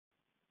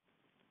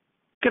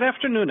Good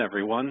afternoon,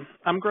 everyone.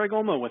 I'm Greg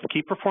Olmo with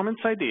Key Performance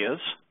Ideas,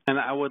 and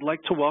I would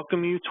like to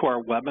welcome you to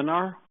our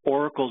webinar,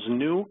 Oracle's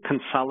new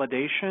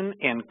Consolidation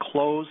and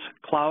Close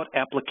Cloud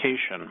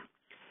application.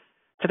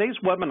 Today's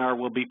webinar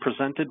will be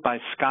presented by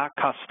Scott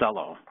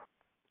Costello.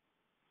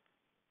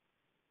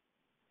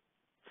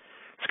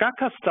 Scott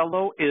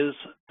Costello is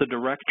the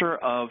Director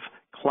of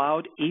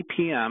Cloud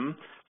EPM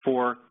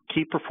for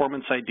Key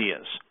Performance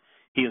Ideas.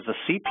 He is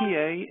a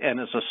CPA and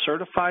is a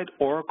certified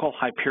Oracle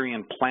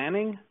Hyperion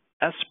Planning,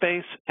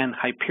 Essbase, and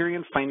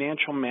Hyperion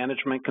Financial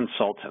Management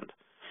Consultant.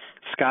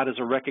 Scott is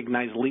a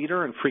recognized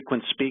leader and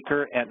frequent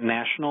speaker at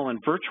national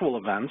and virtual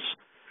events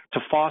to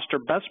foster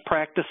best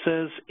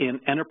practices in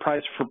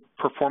enterprise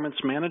performance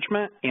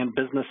management and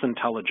business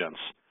intelligence.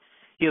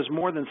 He has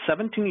more than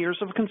 17 years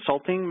of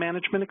consulting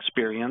management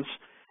experience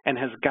and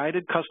has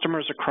guided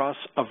customers across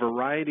a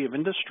variety of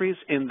industries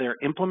in their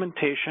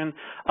implementation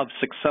of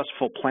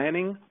successful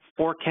planning,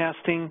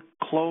 forecasting,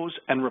 close,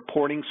 and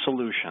reporting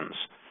solutions.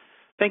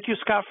 Thank you,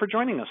 Scott, for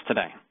joining us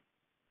today.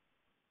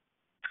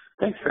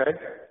 Thanks, Greg,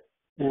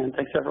 and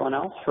thanks everyone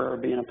else for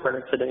being a part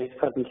of today's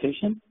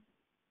presentation.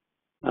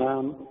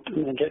 I'm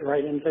going to get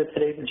right into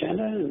today's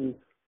agenda and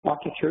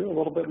walk you through a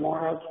little bit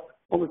more of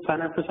what we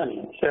plan on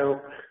presenting.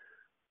 So,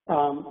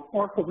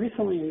 Oracle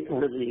recently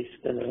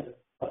released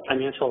a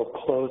financial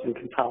close and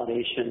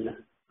consolidation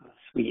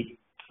suite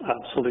of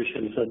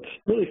solutions that's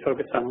really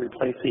focused on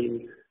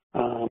replacing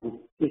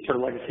these sort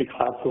of legacy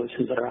cloud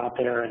solutions that are out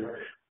there and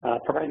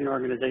providing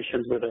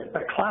organizations with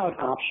a cloud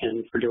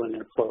option for doing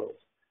their close.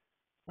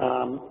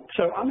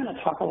 So I'm going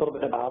to talk a little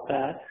bit about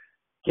that,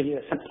 give you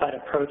a simplified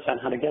approach on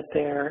how to get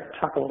there,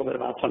 talk a little bit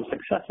about some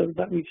successes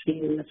that we've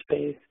seen in this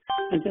space,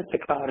 and just the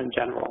cloud in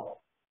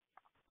general.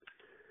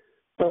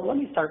 So let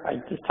me start by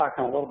just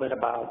talking a little bit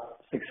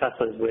about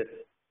successes with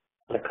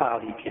the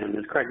cloud EPM.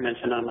 As Craig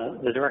mentioned, I'm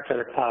the director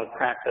of the cloud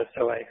practice,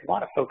 so a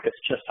lot of focus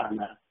just on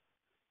that.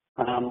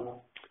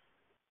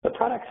 The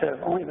products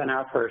have only been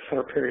out for a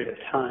short period of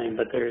time,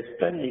 but there's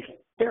been a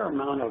fair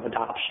amount of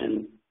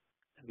adoption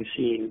that we've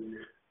seen.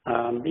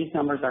 These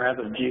numbers are as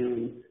of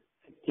June.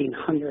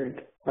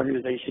 1,500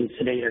 organizations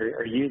today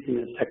are using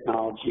this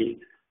technology,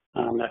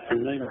 that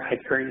familiar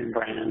Hyperion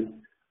brand,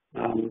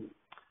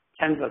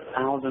 tens of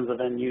thousands of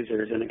end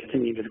users, and it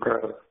continues to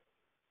grow.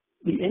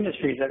 The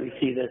industries that we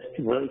see this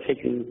really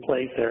taking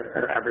place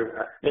are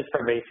everywhere. It's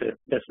pervasive.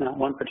 It's not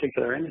one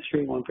particular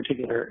industry, one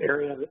particular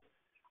area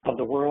of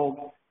the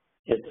world.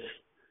 It's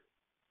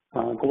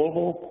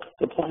global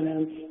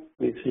deployments.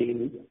 We've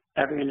seen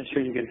every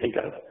industry you can think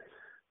of.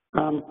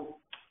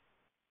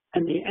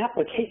 And the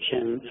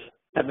applications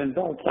have been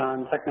built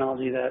on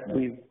technology that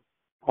we've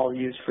all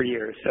used for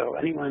years. So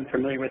anyone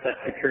familiar with that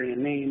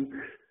Hyperion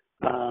name,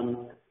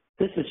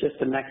 this is just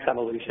the next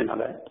evolution of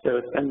it. So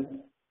it's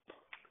been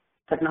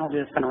technology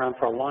that's been around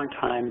for a long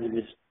time and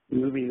just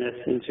moving this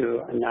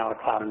into now a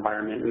cloud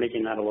environment and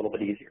making that a little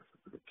bit easier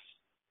for groups.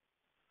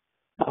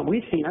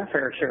 We've seen our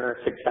fair share of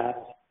success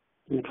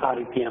in the cloud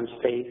EPM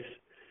space.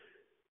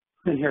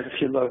 And here's a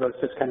few logos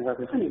just kind of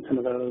representing some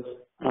of those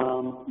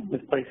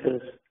with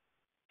places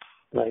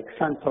like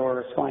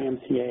SunSource,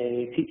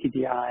 YMCA,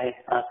 TTDI.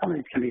 Some of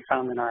these can be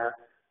found in our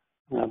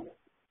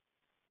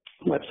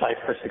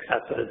website for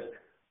successes.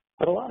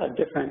 But a lot of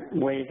different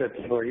ways that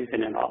people are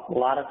using it. A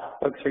lot of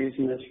folks are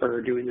using this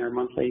for doing their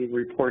monthly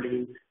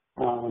reporting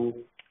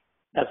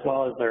as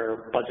well as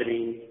their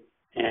budgeting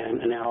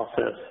and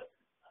analysis,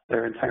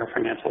 their entire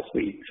financial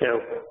suite.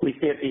 So we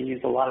see it being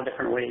used a lot of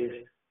different ways.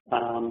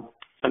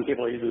 Some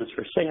people are using this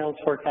for sales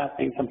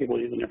forecasting, some people are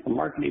using it for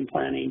marketing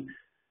planning.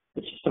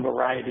 It's just a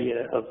variety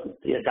of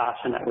the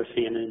adoption that we're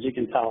seeing, and as you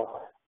can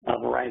tell, a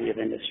variety of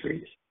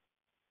industries.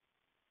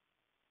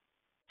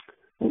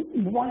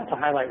 We wanted to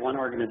highlight one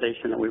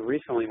organization that we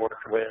recently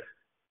worked with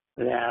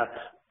that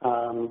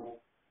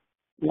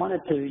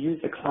wanted to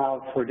use the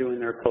cloud for doing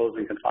their close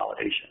and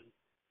consolidation.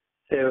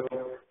 So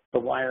the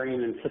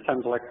wiring and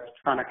systems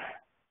electronic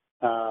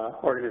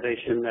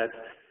organization that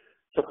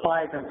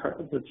supplies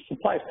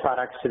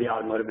products to the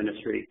automotive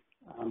industry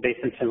based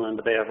in Finland,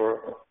 but they have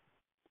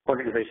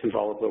organizations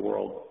all over the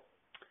world.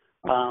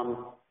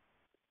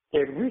 They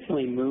had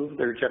recently moved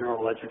their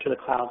general ledger to the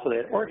cloud, so they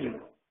had already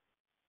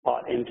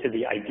bought into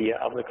the idea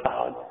of the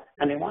cloud,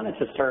 and they wanted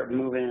to start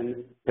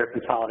moving their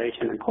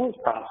consolidation and close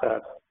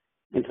process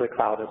into the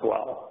cloud as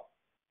well.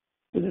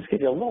 We'll just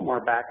give you a little more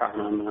background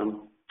on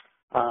them.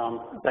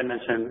 As I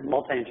mentioned,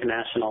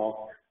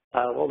 multi-international.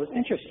 What was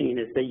interesting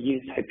is they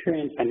used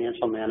Hyperion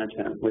Financial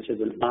Management, which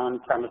is an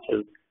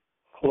on-premises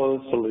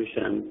close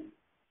solution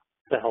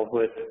to help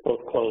with both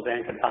close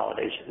and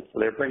consolidation. So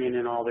they're bringing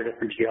in all their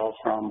different GLs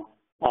from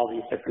all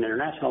these different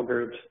international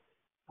groups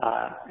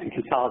and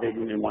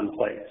consolidating in one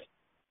place.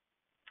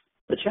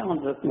 One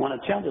of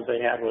the challenges they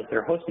had was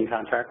their hosting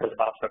contract was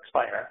about to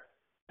expire.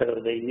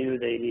 So they knew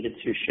they needed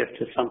to shift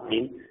to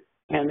something,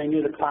 and they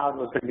knew the cloud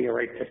was going to be a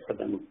right fit for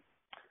them.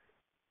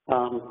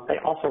 They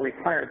also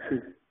required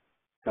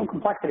some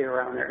complexity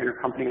around their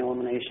intercompany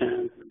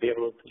eliminations and be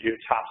able to do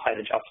top-side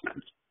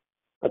adjustments.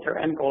 But their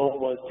end goal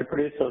was to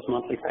produce those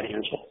monthly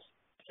financials.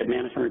 get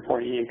management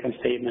reporting, income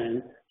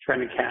statement,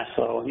 trending cash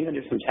flow, and even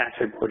do some tax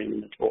reporting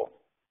in the tool.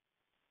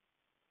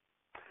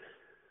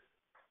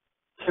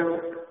 So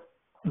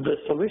the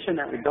solution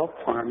that we built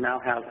for them now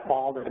has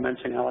all the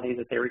dimensionality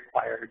that they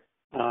required.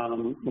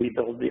 We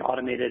build the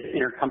automated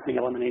intercompany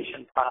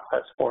elimination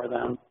process for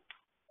them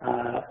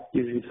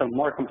using some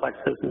more complex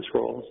business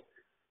rules.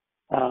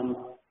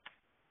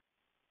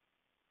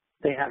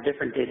 They have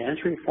different data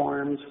entry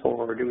forms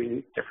for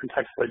doing different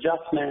types of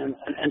adjustments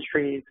and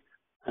entries.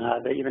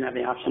 They even have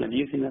the option of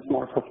using this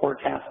more for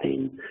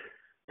forecasting.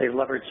 They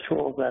leverage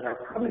tools that are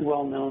probably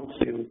well known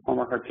to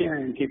former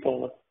Harperian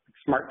people, like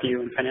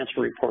SmartView and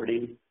financial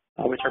reporting,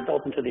 which are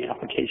built into the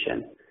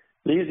application.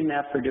 They're using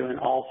that for doing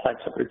all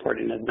types of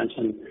reporting, as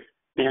mentioned,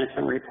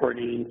 management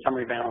reporting,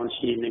 summary balance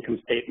sheet, income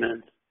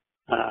statement,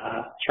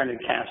 trended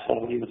cash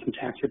flow, even some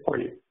tax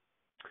reporting,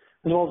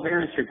 as well as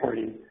variance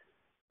reporting.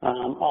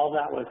 All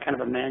that was kind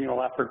of a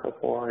manual effort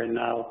before, and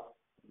now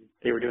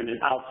they were doing it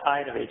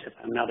outside of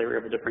HFM. Now they were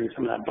able to bring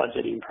some of that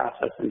budgeting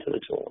process into the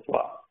tool as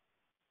well.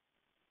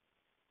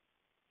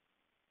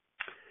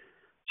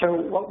 So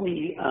what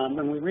we,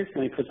 and we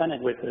recently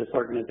presented with this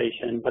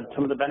organization, but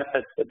some of the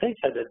benefits that they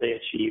said that they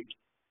achieved,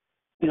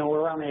 you know,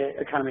 were around the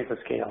economies of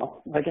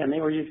scale. Again,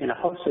 they were using a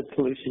hosted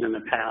solution in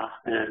the past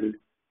and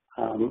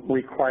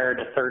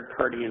required a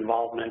third-party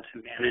involvement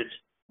to manage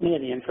any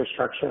of the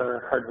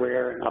infrastructure,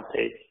 hardware, and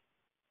updates.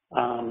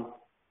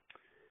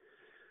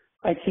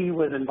 IT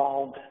was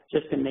involved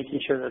just in making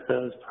sure that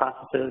those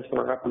processes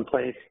were up in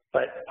place,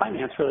 but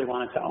finance really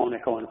wanted to own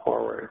it going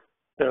forward.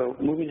 So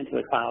moving into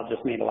the cloud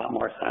just made a lot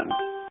more sense.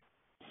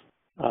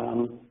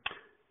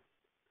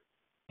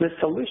 This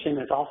solution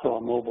is also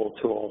a mobile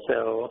tool,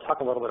 so we'll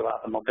talk a little bit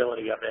about the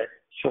mobility of it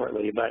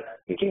shortly,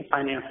 but it gives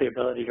finance the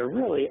ability to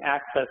really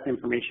access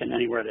information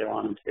anywhere they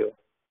want them to.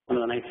 One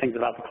of the nice things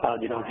about the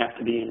cloud, you don't have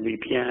to be in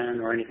VPN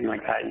or anything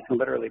like that. You can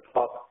literally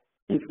pull up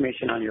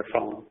information on your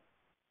phone.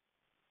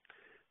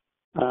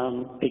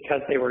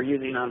 Because they were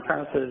using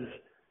on-premises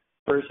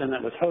version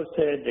that was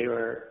hosted, they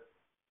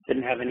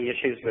didn't have any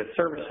issues with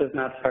services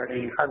not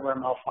starting, hardware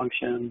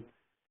malfunction,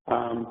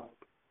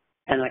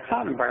 and the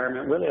cloud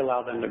environment really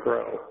allowed them to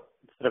grow.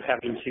 Instead of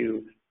having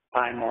to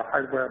buy more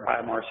hardware,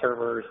 buy more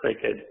servers, they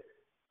could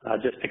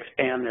just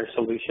expand their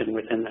solution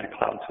within that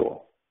cloud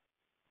tool.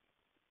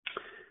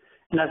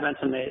 And as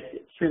mentioned,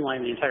 they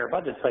streamlined the entire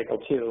budget cycle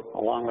too,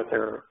 along with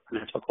their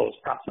financial close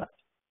process.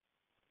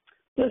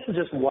 This is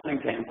just one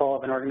example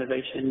of an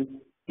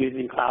organization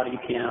using Cloud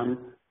EPM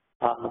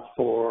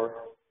for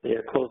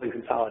their closing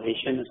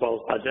consolidation as well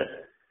as budget.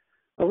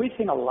 But we've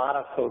seen a lot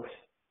of folks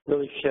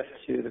really shift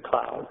to the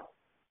cloud.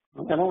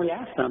 And when we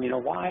ask them, you know,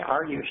 why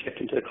are you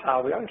shifting to the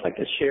cloud, we always like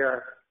to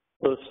share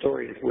those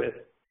stories with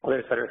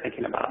others that are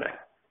thinking about it.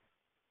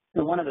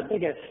 And one of the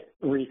biggest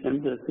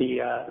reasons is the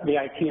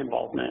IT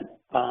involvement.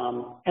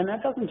 And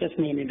that doesn't just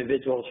mean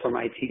individuals from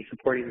IT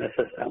supporting the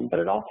system, but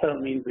it also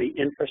means the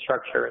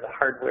infrastructure, the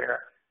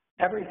hardware,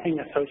 everything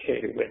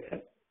associated with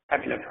it,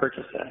 having to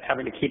purchase it,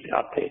 having to keep it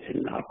updated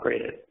and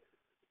upgraded.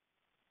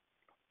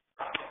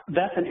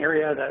 That's an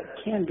area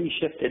that can be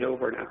shifted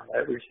over now,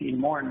 that we're seeing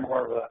more and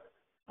more of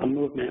a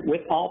movement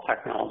with all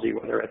technology,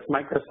 whether it's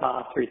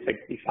Microsoft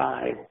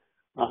 365,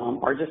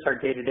 or just our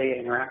day-to-day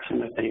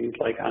interaction with things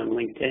like on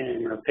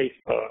LinkedIn or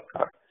Facebook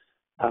or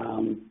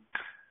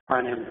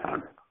on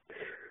Amazon.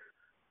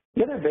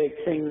 The other big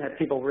thing that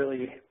people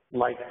really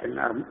like and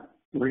our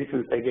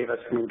reasons they gave us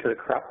to move to the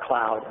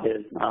cloud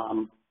is,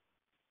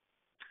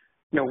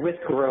 you know, with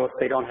growth,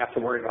 they don't have to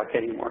worry about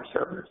getting more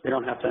servers. They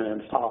don't have to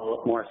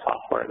install more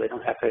software. They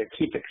don't have to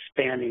keep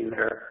expanding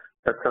their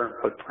current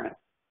footprint.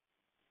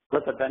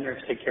 Let the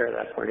vendors take care of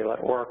that for you. Let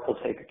Oracle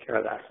take care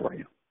of that for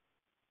you.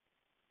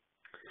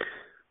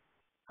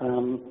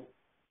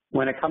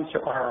 When it comes to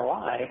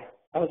ROI,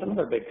 that was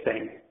another big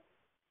thing.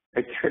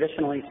 Like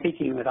traditionally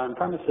speaking, with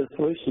on-premises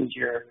solutions,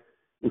 you're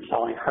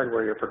installing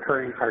hardware, you're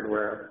procuring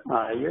hardware.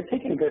 You're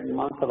taking a good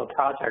month of a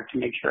project to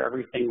make sure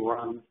everything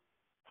runs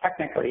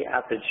technically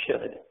as it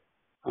should.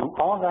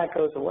 All of that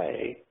goes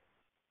away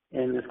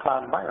in this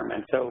cloud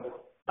environment.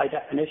 So by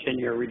definition,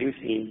 you're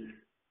reducing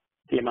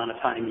the amount of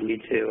time you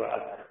need to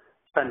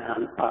spend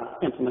on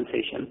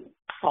implementation.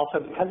 Also,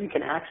 because you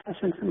can access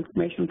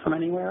information from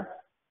anywhere,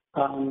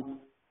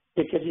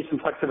 it gives you some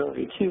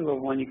flexibility too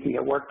of when you can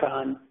get work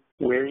done,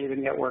 where you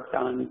can get work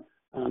done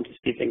to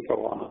speed things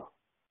along.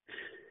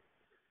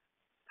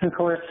 And of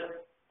course,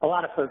 a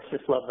lot of folks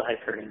just love the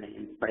Hyperion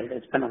name, right?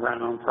 It's been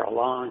around for a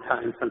long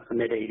time, since the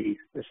mid-'80s.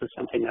 This is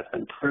something that's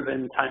been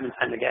proven time and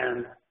time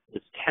again.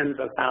 There's tens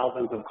of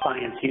thousands of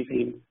clients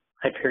using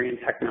Hyperion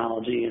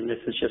technology, and this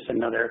is just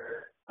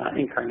another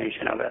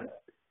incarnation of it.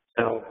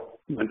 So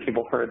when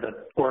people heard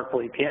that Oracle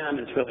EPM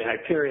is really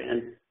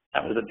Hyperion,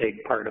 that was a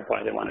big part of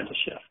why they wanted to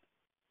shift.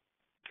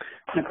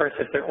 And of course,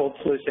 if their old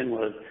solution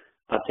was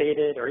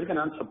updated or even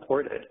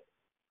unsupported,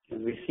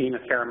 and we've seen a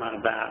fair amount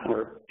of that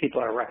where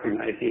people are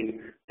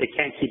recognizing they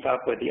can't keep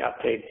up with the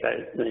updates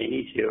that they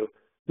need to,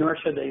 nor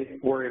should they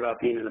worry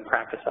about being in the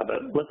practice of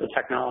it. Let the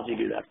technology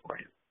do that for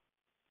you.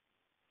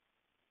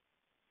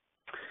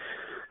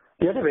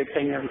 The other big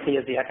thing that we see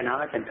is the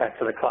economic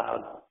impact of the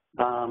cloud.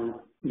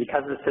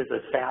 Because this is a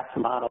SaaS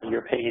model,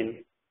 you're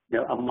paying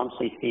a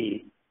monthly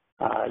fee.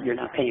 You're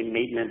not paying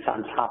maintenance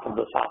on top of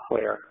the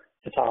software.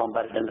 It's all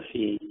embedded in the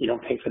fee. You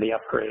don't pay for the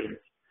upgrades.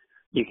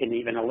 You can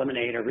even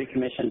eliminate or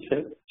recommission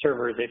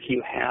servers if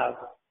you have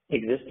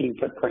existing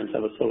footprints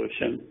of a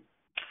solution.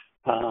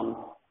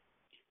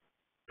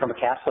 From a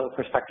cash flow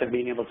perspective,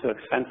 being able to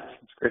expense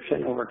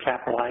subscription over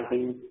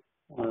capitalizing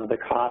the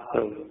cost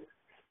of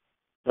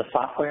the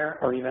software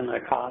or even the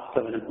cost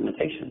of an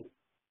implementation.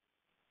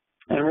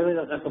 And really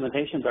those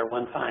implementations are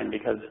one time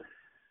because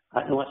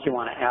unless you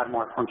want to add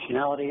more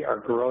functionality or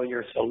grow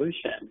your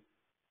solution,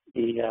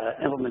 the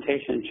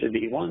implementation should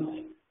be once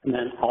and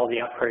then all the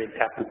upgrades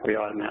happen for you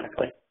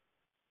automatically.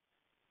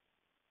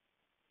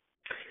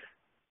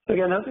 So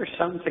again, those are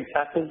some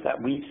successes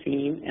that we've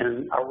seen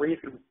and a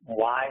reason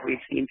why we've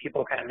seen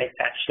people kind of make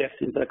that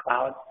shift into the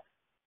cloud.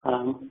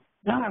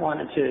 Now I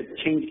wanted to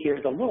change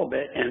gears a little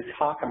bit and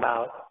talk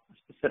about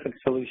a specific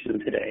solution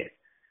today.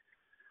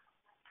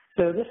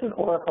 So this is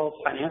Oracle's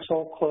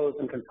Financial Close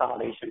and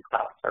Consolidation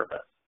Cloud Service,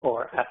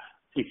 or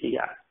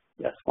FCCS.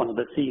 Yes, one of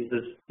the C's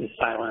is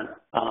silent.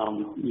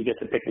 You get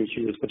to pick and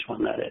choose which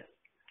one that is.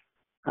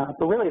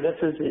 But really, this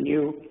is a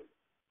new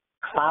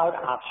cloud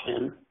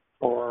option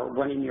for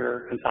running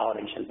your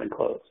consolidations and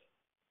close.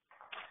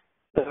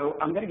 So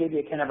I'm going to give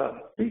you kind of a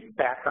brief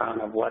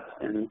background of what's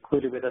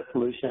included with the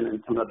solution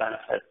and some of the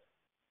benefits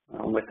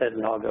with it,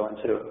 and I'll go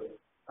into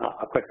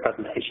a quick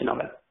presentation of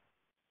it.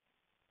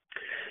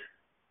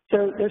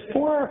 So there's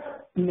four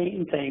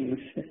main things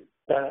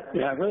that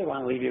I really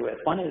want to leave you with.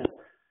 One is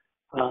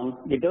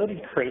the ability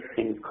to create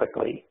things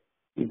quickly,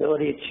 the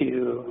ability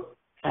to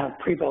have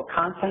pre-built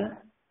content,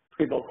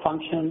 pre-built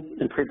functions,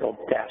 and pre-built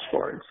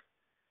dashboards.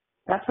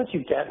 That's what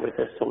you get with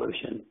this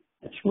solution.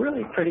 It's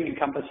really pretty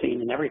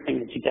encompassing in everything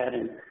that you get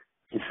and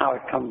how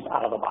it comes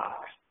out of the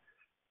box.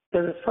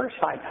 So this first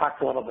slide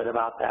talks a little bit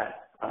about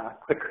that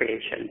quick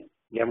creation.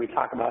 Again, we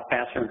talk about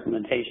faster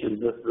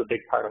implementations. This is a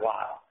big part of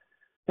why.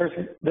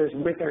 There's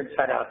wizards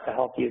set out to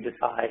help you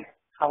decide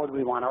how would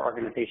we want our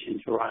organization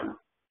to run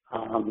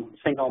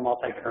single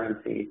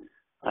multi-currency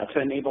to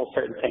enable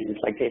certain things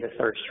like data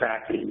source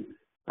tracking,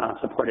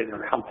 supporting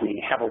your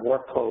company, have a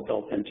workflow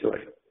built into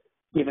it,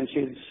 even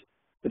choose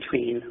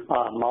between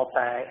multi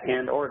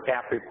and or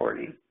GAAP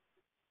reporting.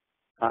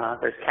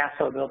 There's cash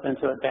flow built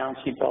into it, balance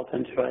sheet built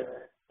into it,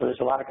 so there's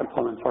a lot of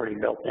components already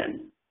built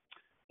in.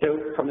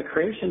 So from the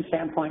creation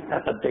standpoint,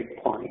 that's a big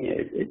point.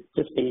 It's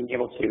just being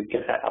able to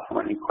get that up and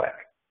running quick.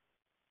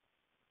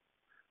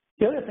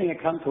 The other thing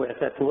it comes with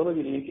that's a little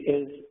unique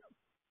is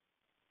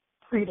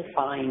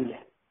predefined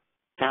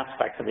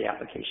aspects of the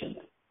application.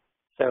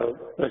 So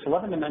there's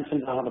 11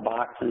 dimensions out of the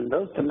box, and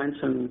those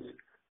dimensions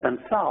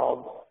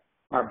themselves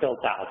are built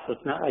out. So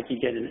it's not like you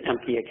get an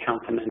empty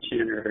account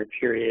dimension or a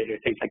period or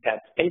things like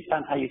that. Based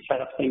on how you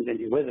set up things in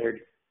your wizard,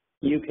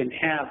 you can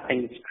have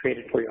things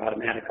created for you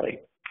automatically.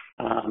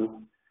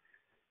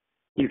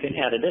 You can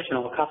add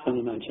additional custom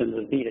dimensions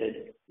as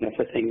needed,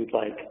 for things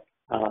like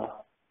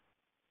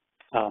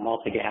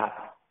multi-GAAP,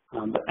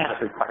 but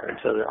as required.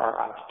 So there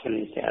are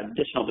opportunities to add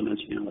additional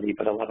dimensionality,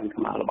 but 11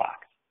 come out of the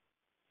box.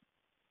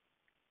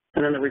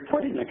 And then the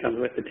reporting that comes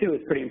with it too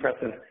is pretty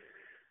impressive.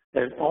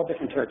 There's all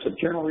different sorts of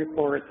journal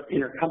reports,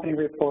 intercompany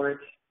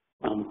reports,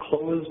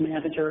 Close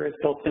Manager is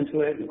built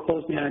into it, and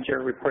Close Manager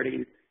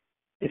reporting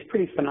is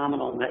pretty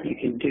phenomenal in that you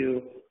can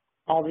do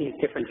all these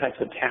different types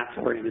of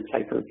task-oriented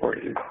type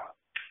reporting.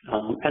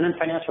 And then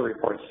financial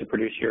reports to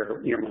produce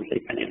your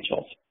monthly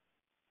financials.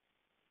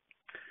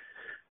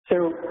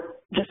 So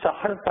just to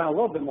harp on a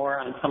little bit more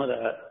on some of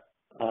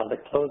the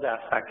close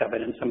aspect of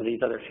it and some of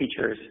these other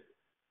features,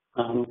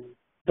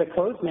 the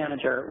Close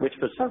Manager, which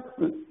was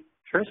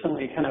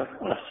traditionally kind of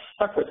a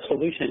separate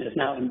solution, is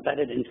now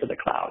embedded into the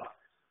cloud.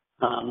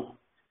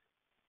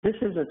 This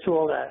is a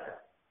tool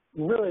that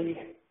really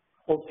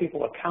holds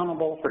people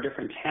accountable for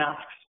different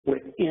tasks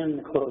within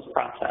the close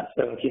process.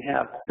 So if you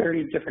have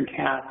 30 different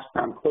tasks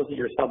from closing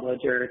your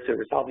subledger to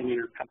resolving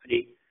your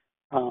company,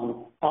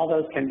 all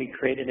those can be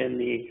created in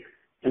the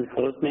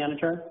Close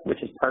Manager,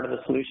 which is part of the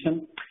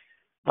solution.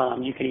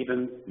 You can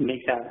even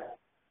make that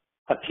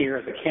appear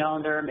as a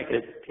calendar, make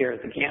it appear as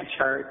a Gantt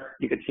chart.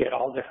 You can see it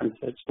all different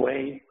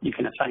ways. You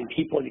can assign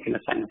people, you can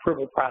assign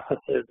approval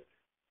processes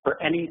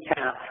for any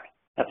task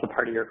that's a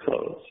part of your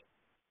close.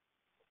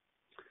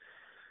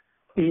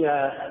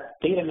 The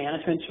data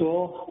management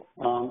tool,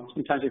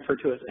 sometimes referred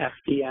to as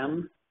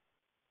FDM,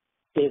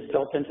 is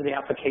built into the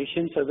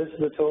application. So this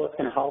is a tool that's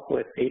going to help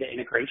with data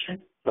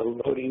integration,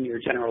 so loading your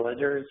general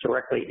ledgers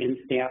directly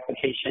into the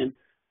application,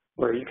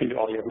 where you can do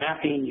all your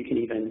mapping. You can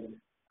even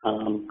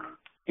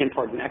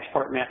import and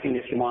export mapping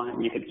if you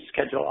want. You can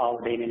schedule all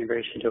the data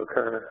integration to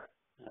occur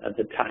at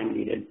the time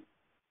needed.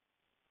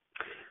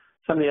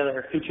 Some of the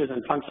other features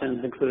and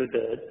functions include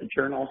the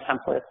journal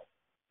template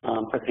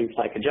for things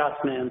like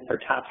adjustments or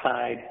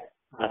topside,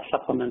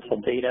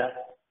 supplemental data.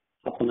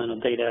 Supplemental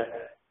data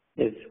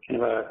is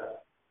kind of a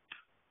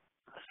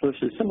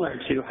solution similar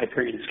to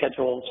Hyperion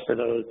schedules for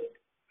those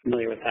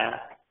familiar with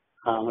that.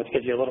 which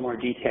gives you a little more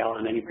detail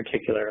on any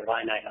particular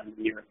line item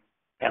in your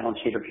balance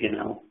sheet or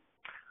P&L.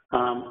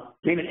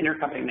 Even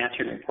intercompany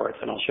matching reports,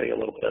 and I'll show you a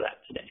little bit of that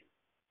today.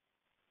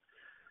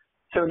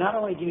 So not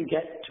only do you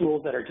get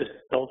tools that are just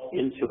built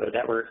into it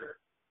that were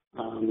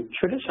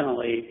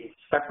traditionally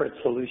separate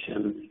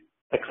solutions,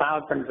 the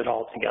cloud brings it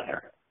all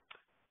together.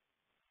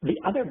 The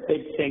other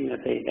big thing that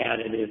they've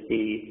added is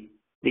the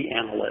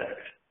analytics.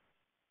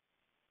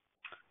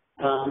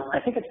 I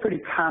think it's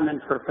pretty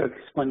common for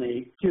folks when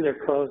they do their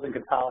close and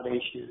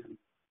consolidation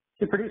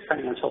to produce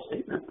financial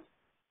statements.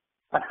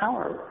 But how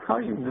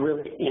are you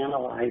really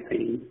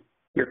analyzing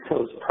your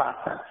close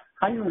process?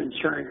 How are you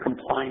ensuring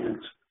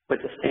compliance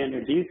with the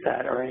standards you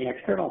set or any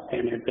external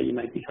standards that you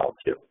might be held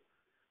to?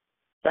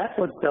 That's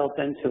what's built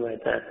into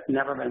it that's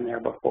never been there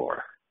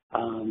before.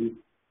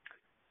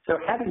 So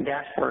having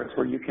dashboards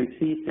where you can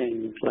see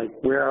things like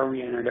where are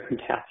we in our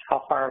different tasks,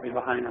 how far are we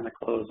behind on the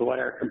close, what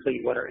are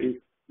complete, what are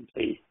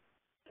incomplete,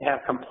 to have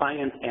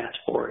compliance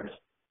dashboards,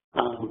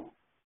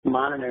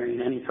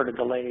 monitoring any sort of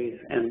delays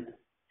and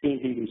things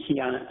you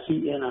can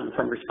key in on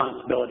from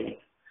responsibility.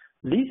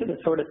 These are the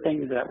sort of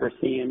things that we're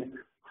seeing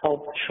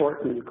help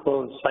shorten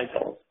close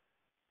cycles.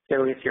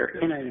 So if you're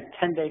in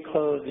a 10-day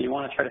close and you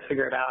want to try to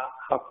figure it out,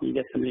 how can you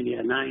get to maybe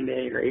a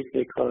 9-day or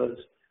 8-day close?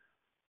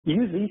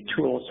 Use these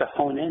tools to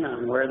hone in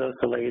on where those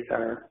delays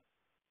are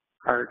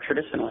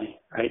traditionally,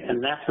 right?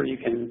 And that's where you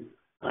can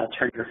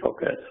turn your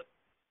focus.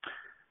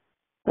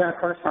 Then, of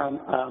course,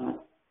 from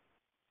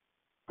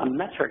a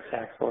metrics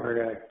act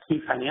or key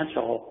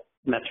financial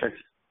metrics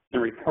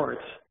and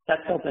reports,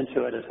 that's built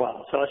into it as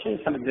well. So I'll show you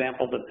some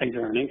examples of things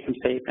that are an income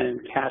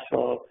statement, cash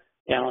flow,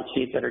 balance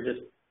sheets that are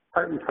just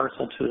part and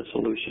parcel to the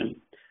solution.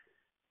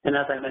 And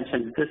as I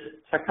mentioned, this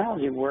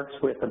technology works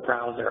with a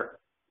browser.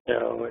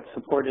 So it's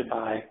supported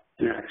by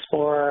Internet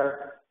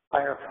Explorer,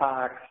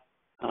 Firefox,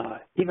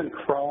 even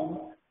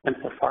Chrome and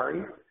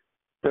Safari.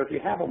 So if you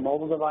have a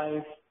mobile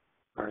device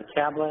or a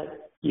tablet,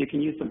 you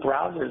can use the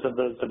browsers of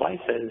those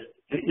devices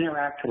to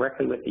interact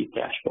directly with these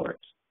dashboards.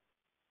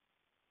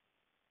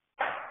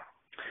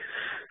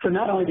 So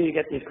not only do you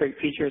get these great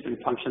features and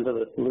functions of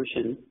the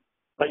solution,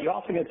 but you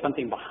also get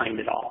something behind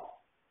it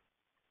all.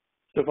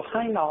 So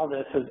behind all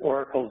this is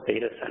Oracle's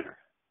data center.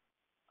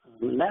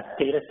 And that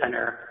data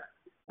center,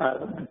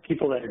 the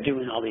people that are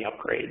doing all the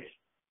upgrades.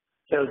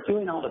 So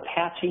doing all the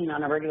patching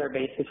on a regular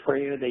basis for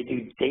you, they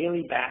do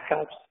daily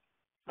backups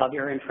of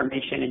your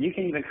information, and you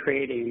can even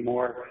create a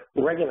more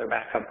regular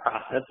backup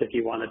process if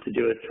you wanted to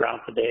do it throughout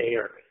the day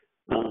or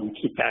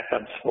keep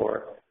backups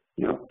for,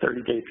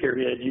 30-day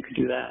period. You could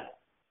do that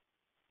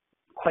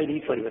quite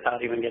easily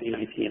without even getting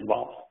IT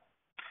involved.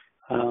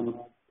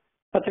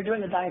 But they're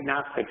doing the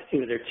diagnostics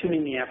too. They're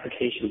tuning the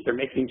applications. They're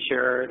making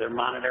sure they're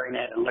monitoring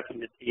it and looking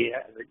to see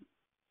does it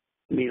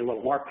need a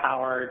little more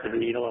power, does it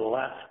need a little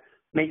less,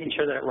 making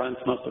sure that it runs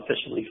most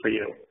efficiently for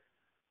you.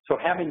 So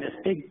having this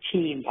big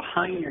team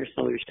behind your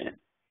solution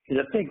is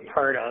a big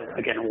part of,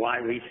 again,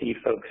 why we see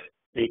folks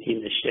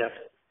making the shift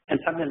and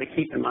something to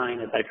keep in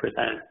mind as I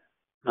present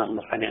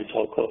the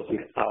financial close and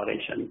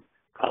consolidation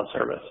cloud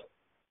service.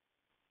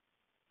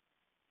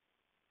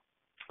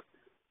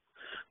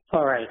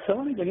 All right, so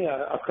let me give you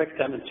a quick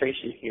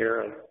demonstration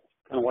here of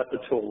kind of what the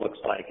tool looks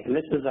like. And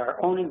this is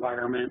our own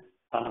environment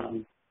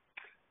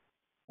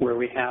where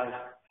we have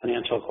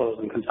financial close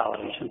and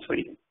consolidation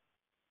suite.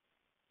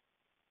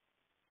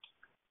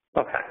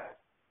 Okay.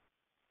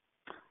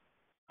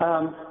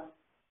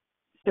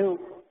 So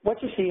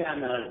what you see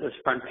on this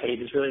front page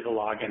is really the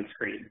login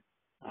screen.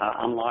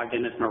 I'm logged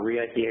in as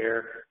Maria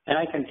here, and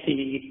I can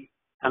see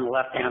on the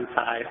left-hand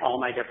side all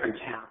my different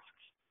tasks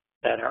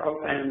that are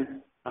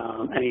open,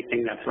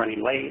 anything that's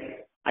running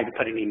late. I can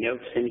put any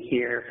notes in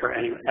here for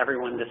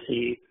everyone to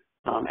see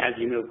as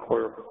you move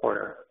quarter to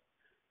quarter.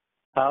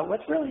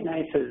 What's really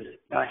nice is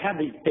I have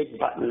these big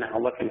buttons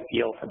that look and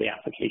feel for the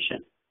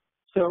application.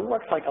 So it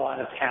works like a lot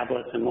of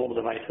tablets and mobile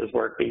devices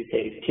work these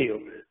days too,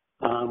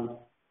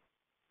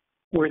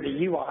 where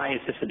the UI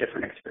is just a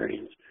different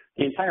experience.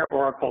 The entire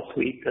Oracle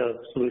suite of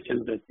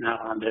solutions that's now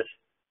on this,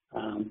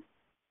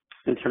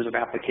 in terms of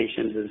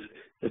applications,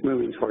 is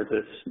moving towards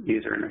this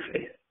user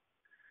interface.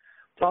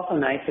 What's also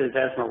nice is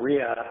as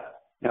Maria,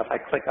 if I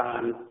click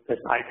on this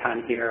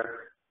icon here,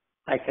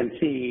 I can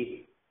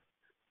see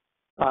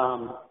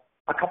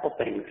a couple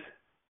things.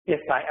 If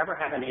I ever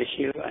have an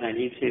issue and I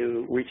need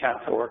to reach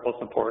out to Oracle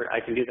support, I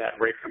can do that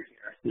right from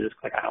here. And just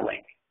click on a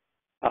link.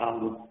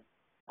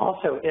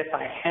 Also, if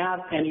I have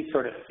any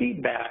sort of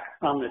feedback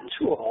on the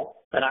tool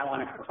that I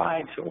want to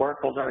provide to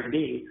Oracle's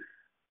R&D,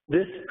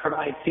 this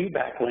provide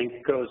feedback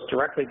link goes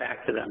directly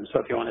back to them. So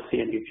if you want to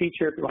see a new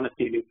feature, if you want to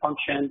see a new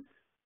function,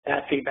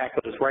 that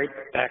feedback goes right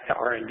back to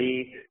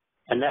R&D,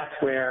 and that's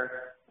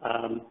where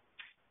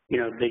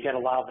they get a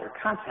lot of their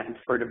content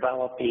for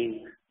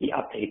developing the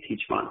updates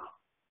each month.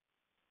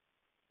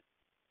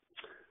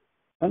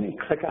 Let me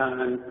click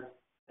on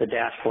the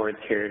dashboards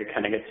here to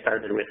kind of get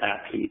started with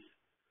that piece.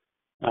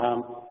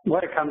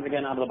 What it comes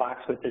again out of the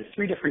box with is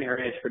 3 different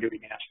areas for doing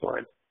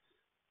dashboards.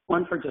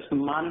 One for just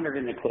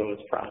monitoring the close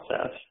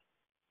process.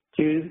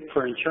 2,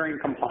 for ensuring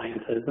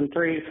compliances, and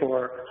 3,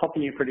 for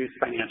helping you produce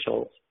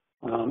financials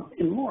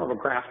in more of a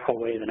graphical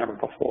way than ever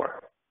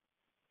before.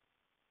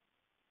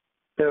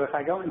 So if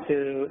I go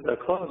into the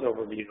close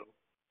overview,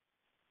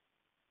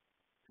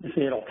 you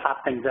see it'll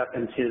pop things up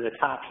into the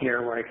top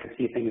here where I can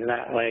see things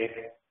that way.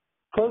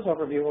 Close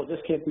overview will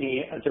just give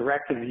me a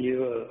direct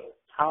view of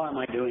how am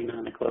I doing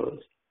on the close.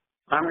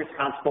 I'm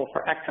responsible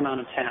for X amount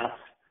of tasks.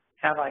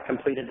 Have I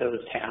completed those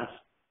tasks?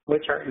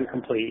 Which are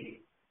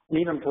incomplete? And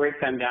even break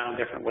them down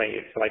different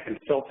ways. So I can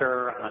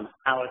filter on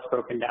how it's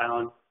broken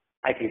down.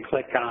 I can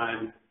click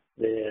on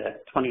the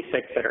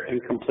 26 that are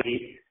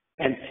incomplete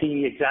and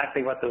see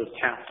exactly what those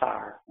tasks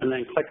are, and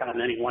then click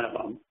on any one of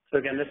them. So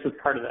again, this is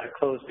part of that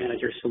Close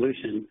Manager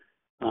solution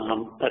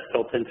that's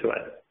built into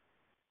it.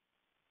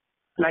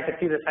 And I can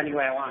see this any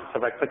way I want. So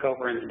if I click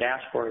over in the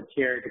dashboard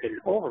here to get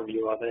an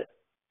overview of it,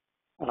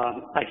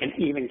 I can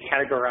even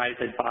categorize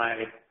it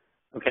by,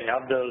 okay,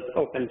 of those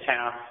open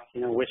tasks,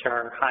 which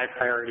are high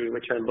priority,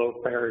 which are low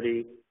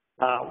priority.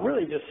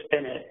 Really just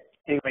spin it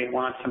any way you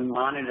want to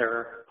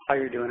monitor how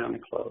you're doing on the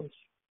close.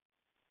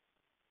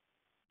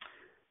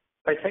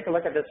 If I take a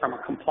look at this from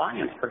a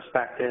compliance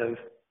perspective,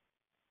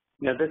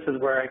 this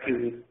is where I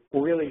can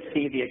really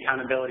see the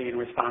accountability and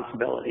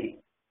responsibility.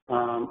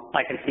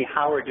 I can see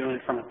how we're doing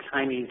from a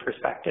timing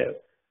perspective.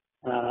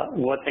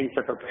 What things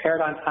are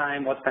prepared on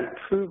time, what's been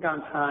approved on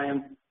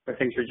time, are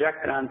things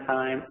rejected on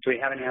time, do we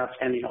have any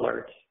outstanding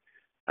alerts?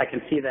 I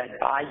can see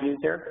that by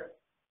user,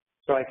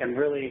 so I can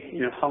really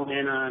hone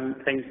in on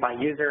things by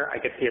user. I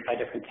could see it by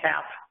different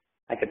tasks.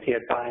 I could see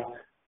it by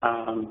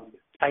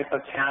type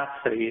of task,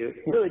 so you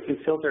really can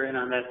filter in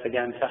on this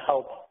again to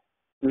help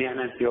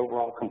manage the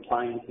overall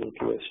compliance of the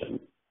solution.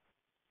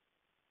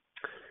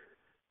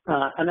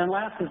 And then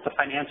last is the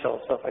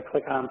financials. So if I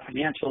click on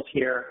financials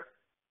here,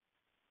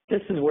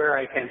 this is where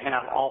I can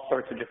have all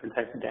sorts of different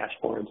types of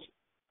dashboards.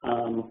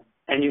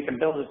 And you can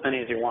build as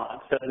many as you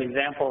want. So an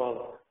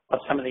example of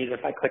some of these,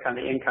 if I click on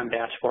the income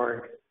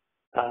dashboard,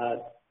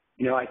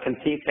 I can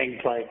see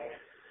things like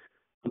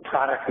the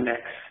product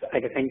mix. I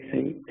can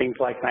see things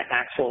like my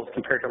actuals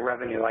compared to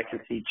revenue. I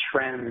can see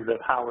trends of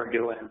how we're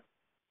doing.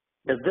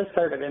 This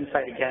sort of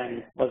insight,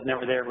 again, was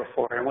never there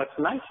before. And what's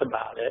nice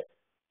about it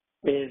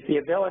is the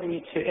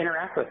ability to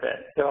interact with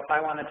it. So if I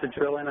wanted to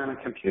drill in on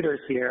the computers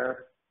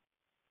here,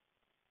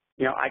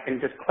 I can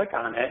just click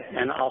on it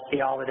and I'll see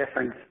all the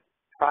different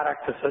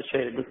products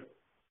associated with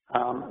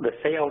the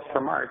sales for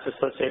March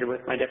associated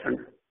with my different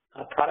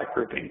product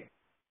grouping.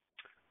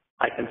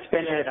 I can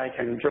spin it, I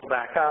can drill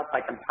back up,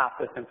 I can pop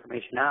this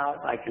information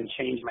out, I can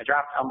change my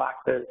drop-down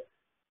boxes.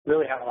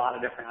 Really have a lot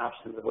of different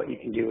options of what you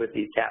can do with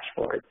these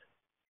dashboards.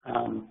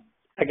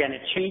 Again,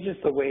 it changes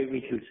the way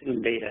we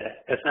consume data.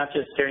 It's not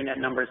just staring at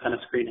numbers on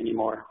a screen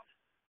anymore.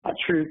 A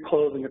true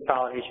close and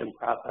consolidation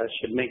process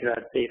should make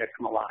that data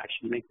come alive,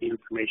 should make the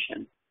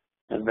information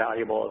as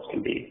valuable as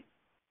can be.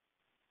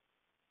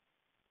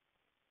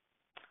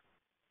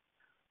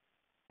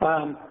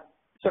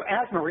 So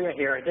as Maria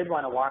here, I did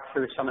want to walk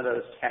through some of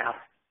those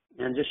tasks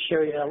and just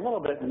show you a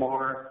little bit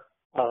more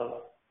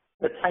of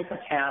the type of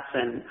tasks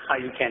and how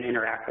you can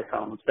interact with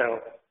them. So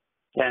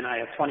again, I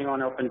have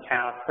 21 open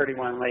tasks,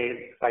 31 laid.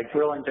 If I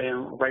drill into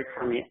them right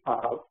from the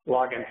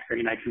login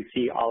screen, I can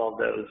see all of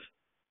those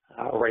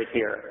right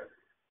here.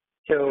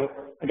 So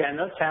again,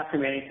 those tasks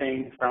can be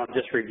anything from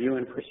just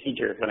reviewing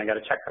procedures when I got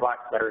to check the box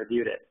that I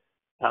reviewed it,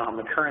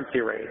 the currency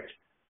rate,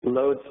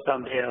 load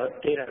some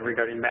data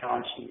regarding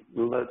balance sheet,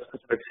 load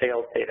specific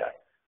sales data.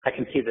 I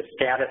can see the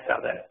status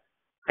of it.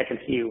 I can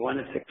see when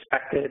it's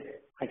expected.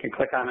 I can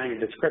click on any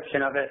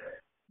description of it,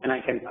 and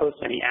I can post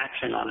any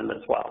action on it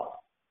as well.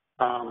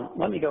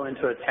 Let me go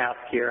into a task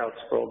here. I'll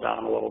scroll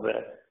down a little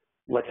bit.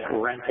 Look at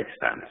rent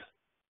expense.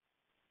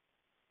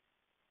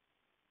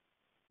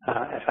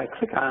 If I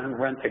click on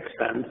rent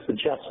expense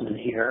adjustment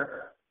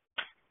here,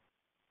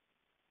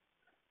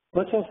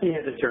 what you'll see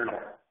is a journal.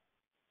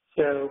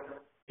 So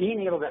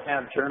being able to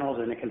have journals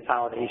in a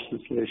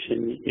consolidation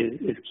solution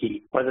is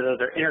key, whether those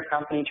are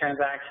intercompany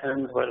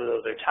transactions, whether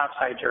those are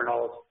topside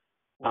journals,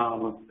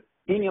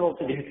 being able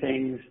to do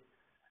things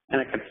in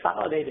a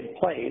consolidated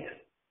place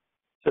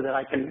so that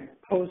I can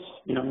post,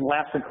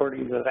 last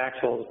recordings of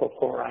actuals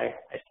before I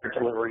start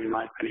delivering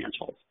my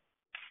financials.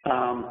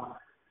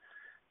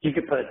 You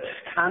could put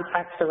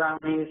context around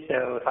these,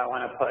 so if I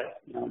want to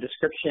put,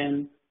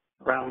 description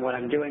around what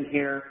I'm doing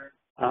here,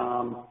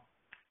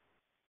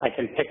 I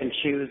can pick and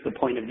choose the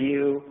point of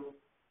view,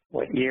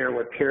 what year,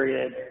 what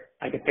period.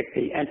 I can pick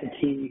the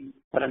entity,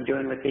 what I'm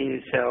doing with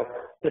these. So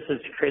this is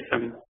to create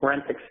some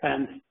rent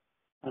expense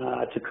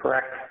to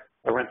correct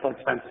a rental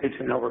expense due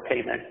to an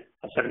overpayment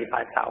of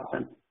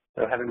 $75,000.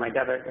 So having my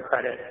debit and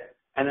credit.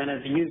 And then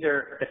as a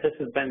user, if this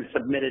has been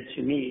submitted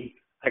to me,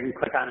 I can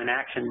click on an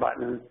action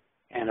button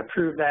and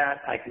approve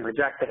that. I can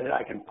reject it.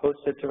 I can post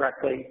it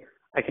directly.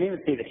 I can even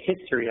see the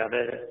history of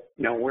it.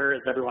 Where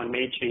has everyone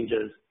made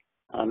changes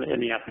in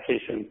the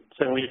application.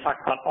 So when you talk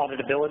about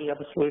auditability of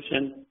the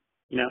solution,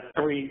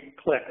 every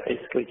click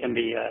basically can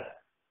be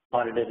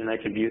audited and I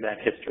can view that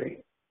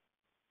history.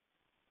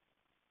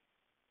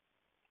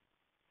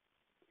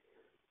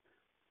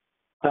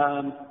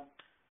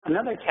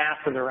 Another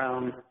task is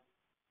around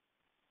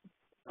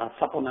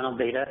supplemental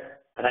data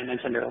that I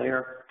mentioned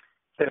earlier.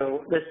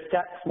 So this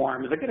debt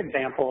form is a good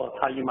example of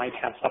how you might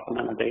have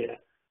supplemental data.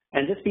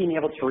 And just being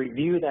able to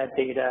review that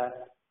data,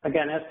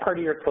 again, as part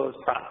of your close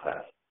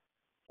process.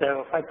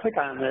 So if I click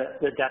on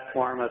the debt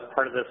form as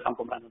part of the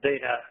supplemental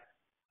data,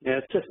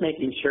 it's just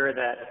making sure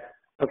that,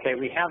 okay,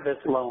 we have this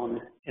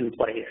loan in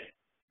place.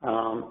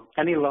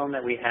 Any loan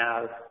that we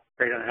have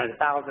greater than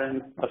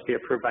 100,000 must be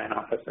approved by an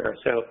officer.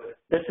 So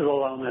this is a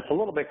loan that's a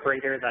little bit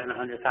greater than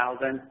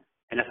 100,000.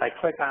 And if I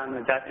click on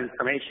the debt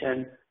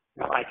information,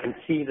 I can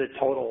see the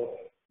total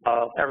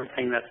of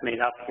everything that's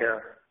made up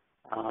here.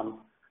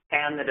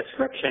 And the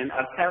description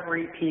of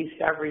every piece,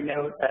 every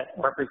note that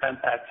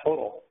represents that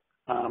total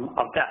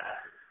of debt.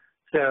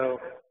 So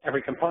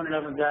every component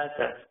of the debt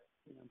that's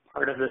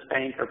part of this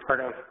bank or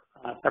part of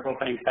several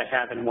banks I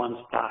have in one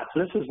spot. So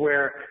this is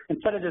where,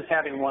 instead of just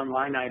having one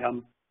line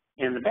item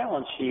in the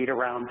balance sheet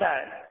around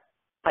debt,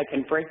 I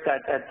can break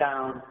that debt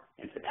down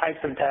into types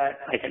of debt.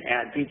 I can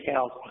add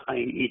details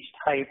behind each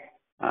type,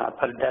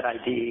 put a debt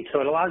ID. So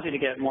it allows you to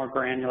get more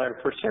granular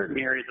for certain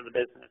areas of the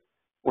business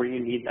where you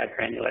need that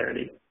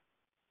granularity.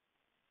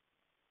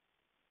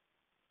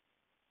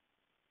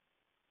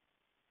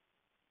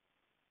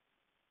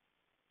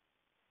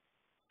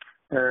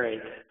 All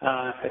right, if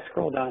I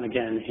scroll down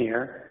again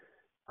here,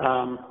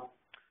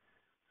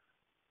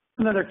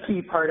 another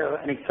key part of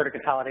any sort of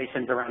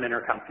consolidation is around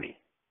intercompany.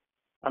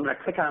 I'm going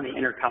to click on the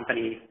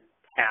intercompany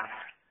task.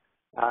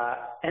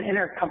 An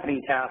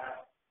intercompany task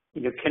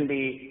can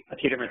be a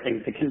few different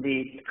things. It can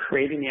be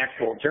creating the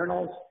actual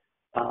journals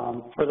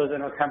for those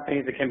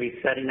intercompanies. It can be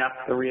setting up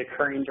the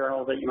reoccurring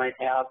journals that you might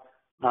have.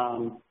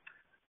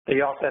 But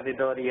you also have the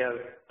ability of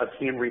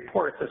seeing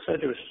reports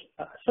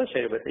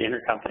associated with the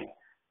intercompany.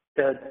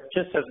 So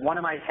just as one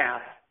of my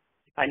tasks,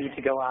 I need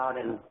to go out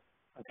and,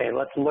 okay,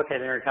 let's look at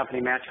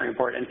intercompany matching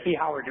report and see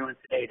how we're doing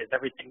today. Has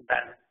everything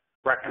been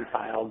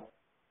reconciled?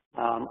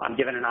 I'm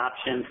given an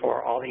option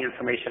for all the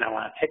information I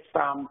want to pick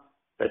from,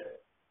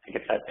 but I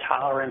get that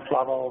tolerance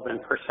levels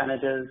and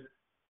percentages,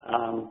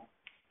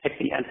 pick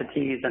the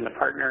entities and the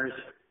partners,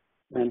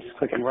 and then just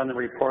click and run the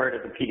report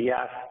as a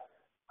PDF.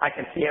 I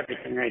can see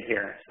everything right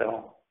here.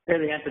 So here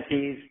are the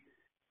entities.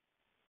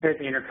 Here's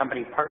the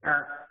intercompany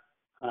partner.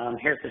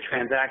 Here's the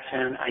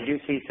transaction. I do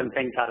see some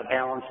things out of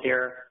balance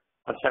here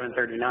of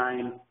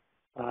 739,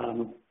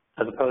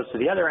 as opposed to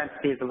the other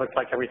entities. It looks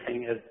like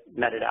everything is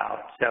netted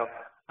out. So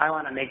I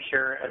want to make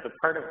sure, as a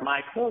part of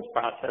my close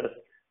process,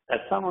 that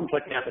someone's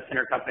looking at this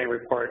intercompany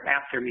report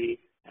after me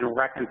and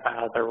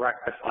reconciles or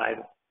rectifies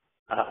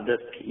this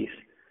piece.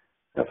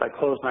 So if I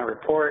close my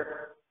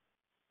report,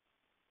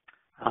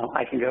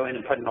 I can go in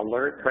and put an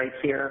alert right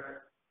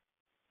here.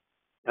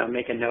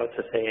 Make a note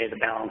to say, hey, the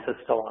balance is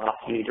still off.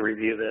 You need to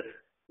review this.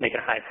 Make it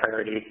high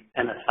priority,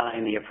 and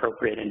assign the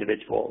appropriate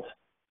individuals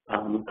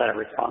that are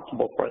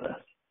responsible for this.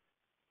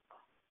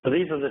 So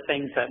these are the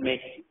things that make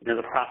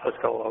the process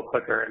go a little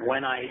quicker. And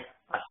when I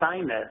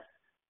assign this,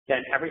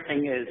 then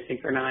everything is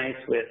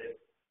synchronized with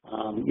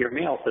your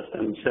mail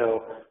system.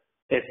 So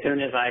as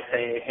soon as I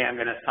say, hey, I'm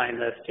going to assign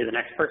this to the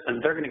next person,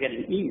 they're going to get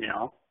an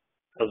email,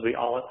 because we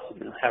all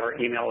have our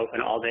email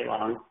open all day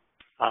long,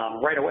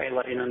 right away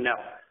letting them know.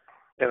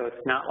 So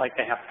it's not like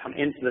they have to come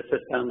into the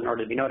system in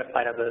order to be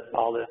notified of this.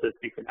 All this is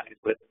synchronized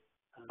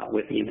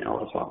with email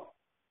as well.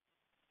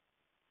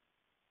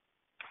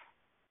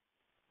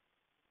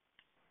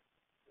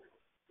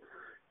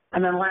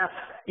 And then last,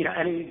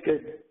 any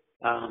good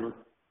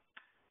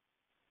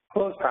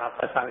close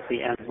process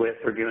obviously ends with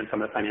reviewing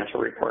some of the financial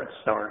reports,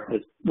 or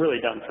is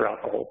really done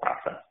throughout the whole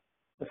process.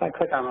 If I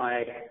click on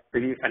my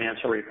review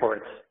financial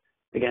reports,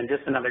 again,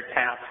 just another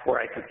task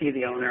where I can see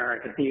the owner, I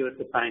can see who it's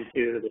assigned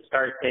to, the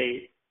start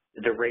date,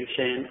 the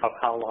duration of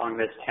how long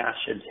this task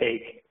should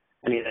take,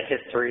 any of the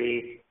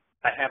history.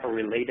 I have a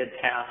related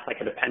task, like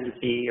a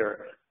dependency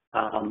or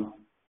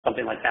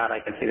something like that.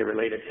 I can see the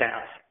related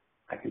task.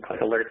 I can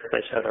click alerts as I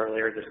showed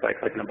earlier just by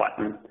clicking a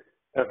button.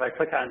 So if I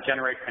click on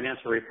generate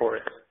financial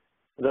reports,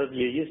 for those of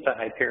you used to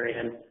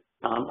Hyperion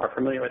are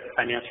familiar with the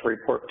financial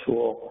report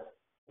tool,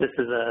 this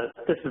is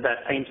that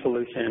same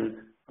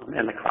solution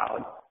in the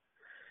cloud.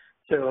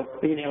 So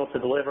being able to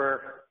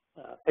deliver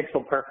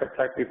pixel perfect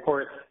type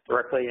reports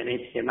directly in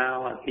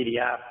HTML and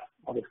PDF.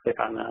 I'll just click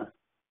on the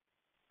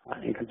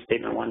income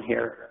statement one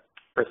here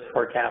versus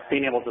forecast.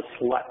 Being able to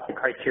select the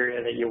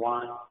criteria that you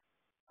want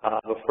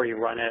before you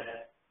run it,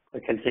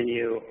 click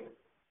continue,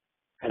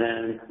 and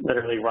then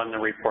literally run the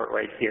report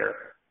right here.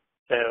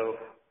 So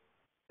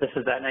this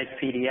is that nice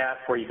PDF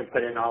where you can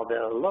put in all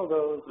the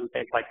logos and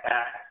things like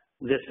that.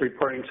 This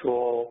reporting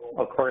tool,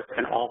 of course,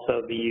 can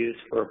also be used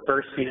for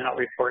bursting out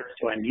reports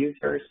to end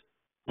users.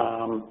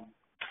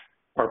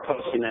 Or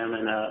posting them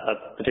in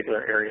a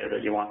particular area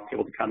that you want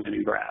people to come in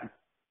and grab.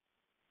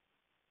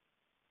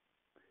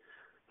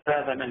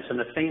 As I mentioned,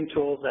 the same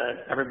tools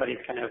that everybody's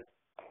kind of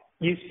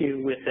used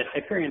to with the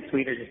Hyperion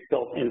suite are just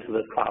built into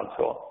the cloud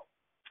tool.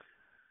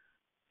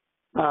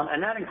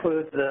 And that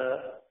includes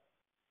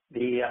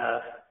the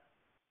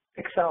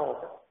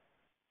Excel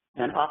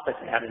and Office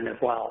add-in as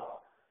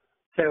well.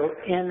 So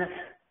in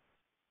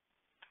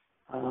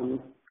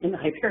the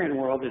Hyperion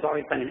world, there's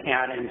always been an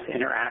add-in to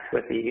interact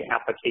with the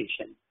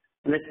application.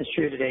 And this is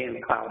true today in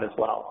the cloud as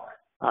well.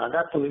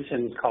 That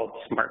solution is called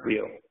Smart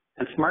View.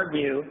 And Smart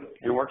View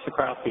works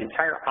across the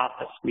entire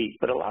Office suite,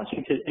 but allows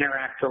you to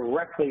interact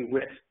directly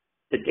with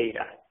the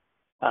data.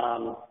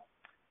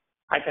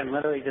 I can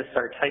literally just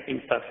start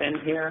typing stuff in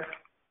here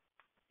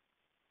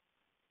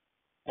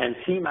and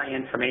see my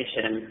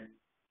information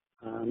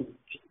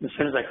as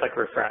soon as I click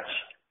refresh.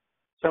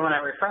 So when I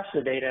refresh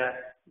the data,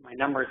 my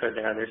numbers are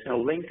there. There's no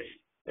links,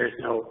 there's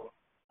no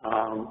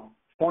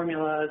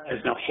formulas,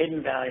 there's no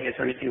hidden values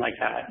or anything like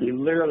that.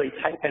 You literally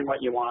type in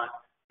what you want,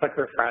 click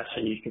refresh,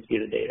 and you can see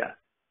the data.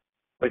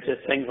 With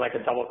just things like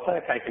a double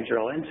click, I can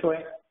drill into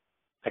it.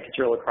 I could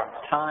drill across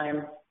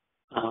time.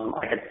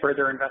 I could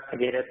further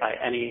investigate it by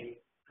any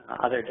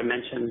other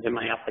dimensions in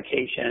my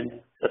application,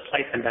 to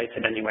slice and dice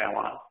it any way I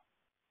want.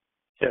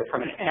 So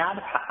from an ad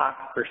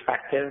hoc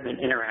perspective and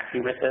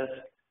interacting with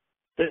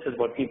this is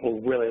what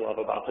people really love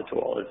about the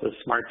tool, is the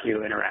Smart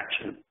View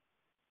interaction.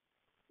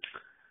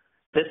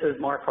 This is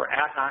more for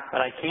ad hoc,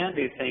 but I can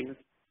do things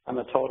from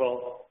a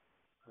total,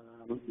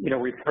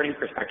 reporting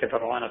perspective.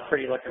 If I want a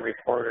pretty looking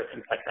report or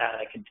things like that,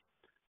 I could,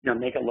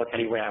 make it look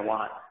any way I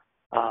want.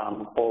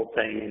 Bold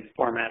things,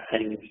 format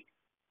things,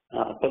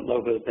 put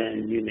logos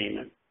in, you name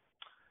it.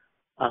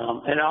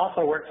 And it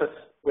also works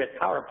with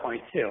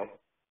PowerPoint too.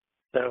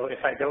 So if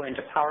I go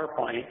into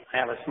PowerPoint, I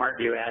have a Smart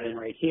View add-in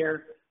right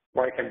here,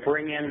 where I can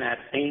bring in that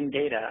same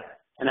data,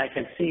 and I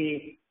can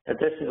see that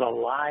this is a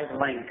live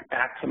link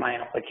back to my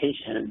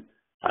application,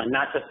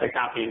 not just a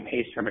copy and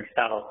paste from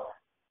Excel,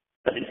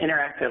 but an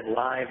interactive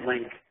live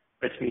link,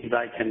 which means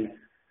I can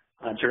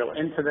drill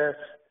into this.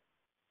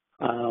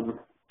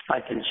 I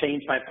can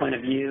change my point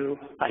of view.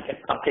 I can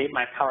update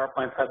my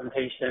PowerPoint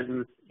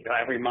presentations,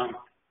 every month,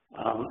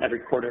 every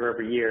quarter,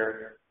 every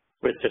year,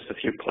 with just a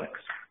few clicks.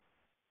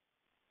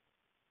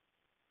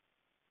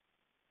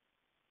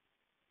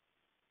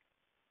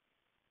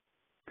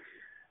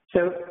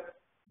 So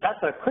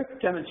that's a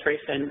quick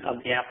demonstration of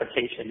the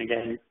application.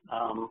 Again,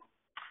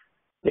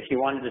 if you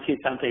wanted to see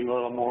something a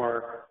little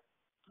more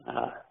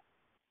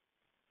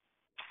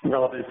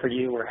relevant for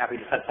you, we're happy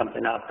to set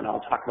something up, and I'll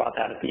talk about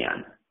that at the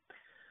end.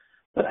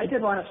 But I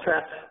did want to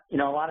stress, a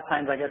lot of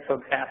times I get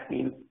folks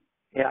asking,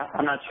 yeah,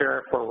 I'm not sure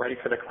if we're ready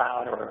for the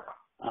cloud, or,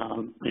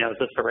 is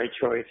this the right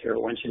choice,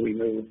 or when should we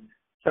move?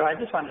 So I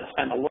just wanted to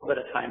spend a little bit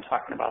of time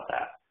talking about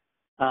that.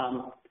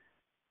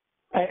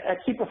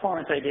 At Key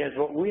Performance Ideas,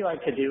 what we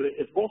like to do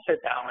is we'll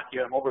sit down with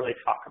you and we'll really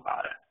talk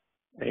about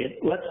it. Right?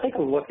 Let's take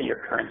a look at your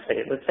current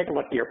state. Let's take a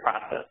look at your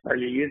process. Are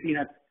you using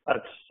a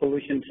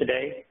solution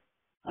today?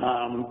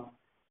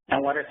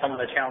 And what are some of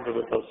the challenges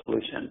with those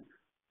solutions?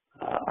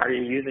 Are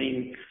you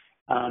using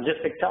just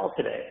Excel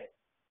today?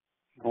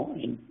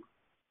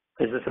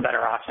 Is this a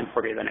better option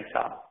for you than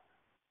Excel?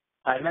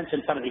 I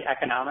mentioned some of the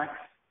economics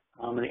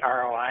and the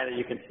ROI that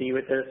you can see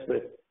with this,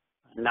 with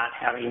not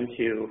having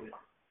to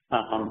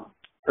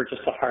purchase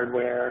the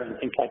hardware and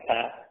things like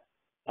that.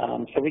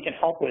 So we can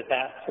help with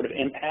that sort of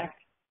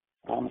impact,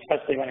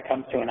 especially when it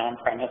comes to an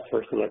on-premise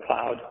versus a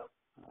cloud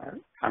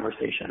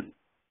conversation.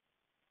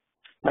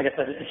 Like I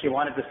said, if you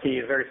wanted to see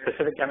a very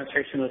specific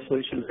demonstration of the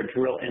solutions or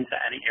drill into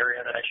any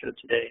area that I showed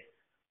today,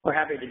 we're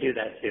happy to do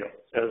that too.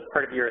 So as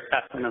part of your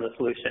assessment of the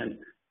solution,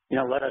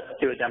 let us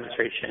do a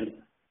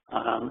demonstration.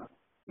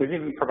 We've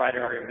even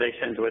provided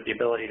organizations with the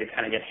ability to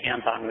kind of get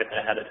hands-on with it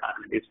ahead of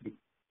time and do some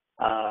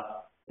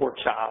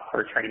workshop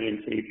or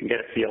training, so you can get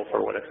a feel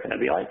for what it's going to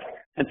be like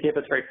and see if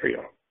it's right for you.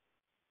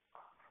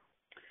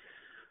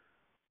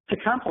 To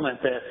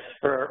complement this,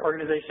 for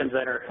organizations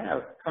that are kind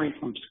of coming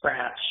from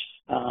scratch,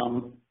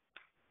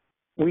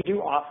 we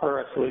do offer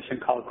a solution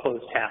called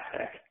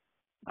Close-Tastic.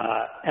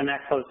 And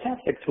that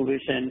Close-Tastic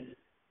solution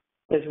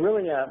is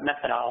really a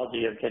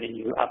methodology of getting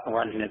you up and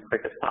running as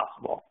quick as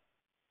possible.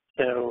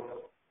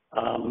 So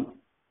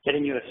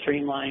getting you a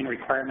streamlined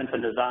requirements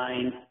and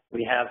design.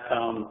 We have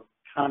some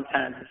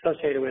content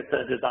associated with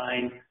the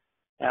design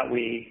that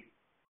we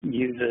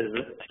use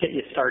to get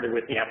you started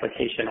with the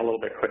application a little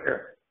bit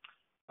quicker.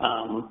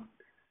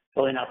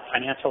 Filling out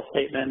financial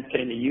statements,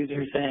 getting the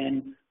users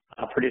in,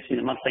 producing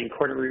the monthly and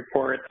quarterly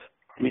reports,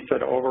 any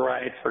sort of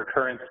overrides for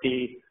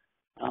currency,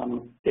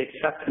 the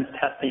acceptance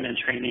testing and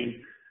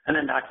training, and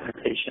then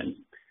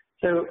documentation.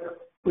 So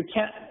we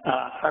can't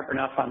harp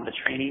enough on the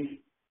training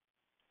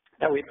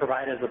that we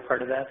provide as a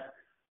part of this.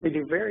 We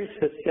do very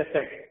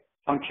specific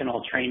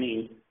functional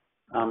training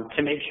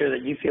to make sure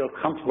that you feel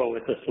comfortable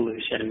with the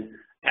solution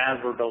as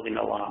we're building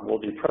along. We'll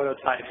do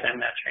prototypes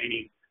and that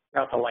training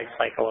throughout the life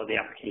cycle of the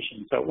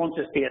application. So it won't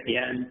just be at the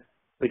end.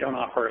 We don't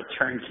offer a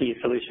turnkey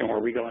solution where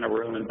we go in a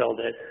room and build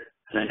it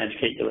and then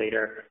educate you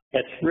later.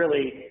 It's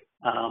really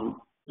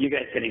you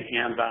guys getting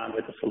hands-on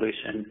with the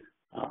solution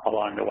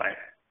along the way.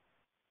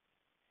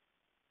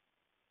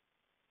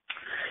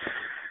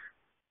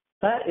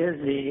 That is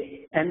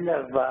the end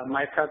of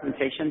my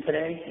presentation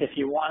today. If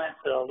you wanted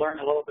to learn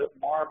a little bit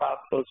more about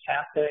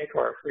Close-Tastic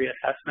or a free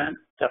assessment,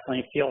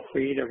 definitely feel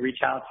free to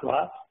reach out to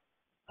us.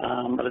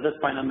 But at this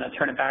point, I'm going to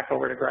turn it back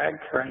over to Greg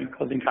for any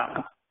closing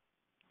comments.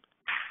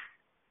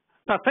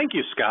 Thank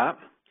you, Scott.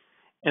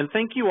 And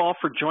thank you all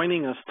for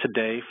joining us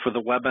today for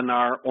the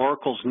webinar,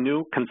 Oracle's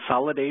new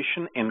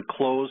Consolidation and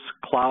Close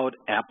Cloud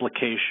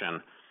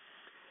application.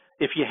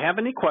 If you have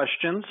any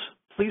questions,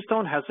 please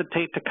don't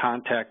hesitate to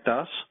contact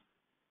us.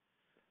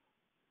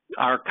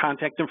 Our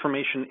contact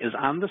information is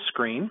on the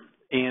screen.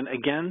 And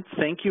again,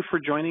 thank you for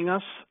joining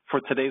us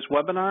for today's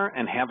webinar,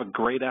 and have a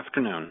great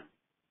afternoon.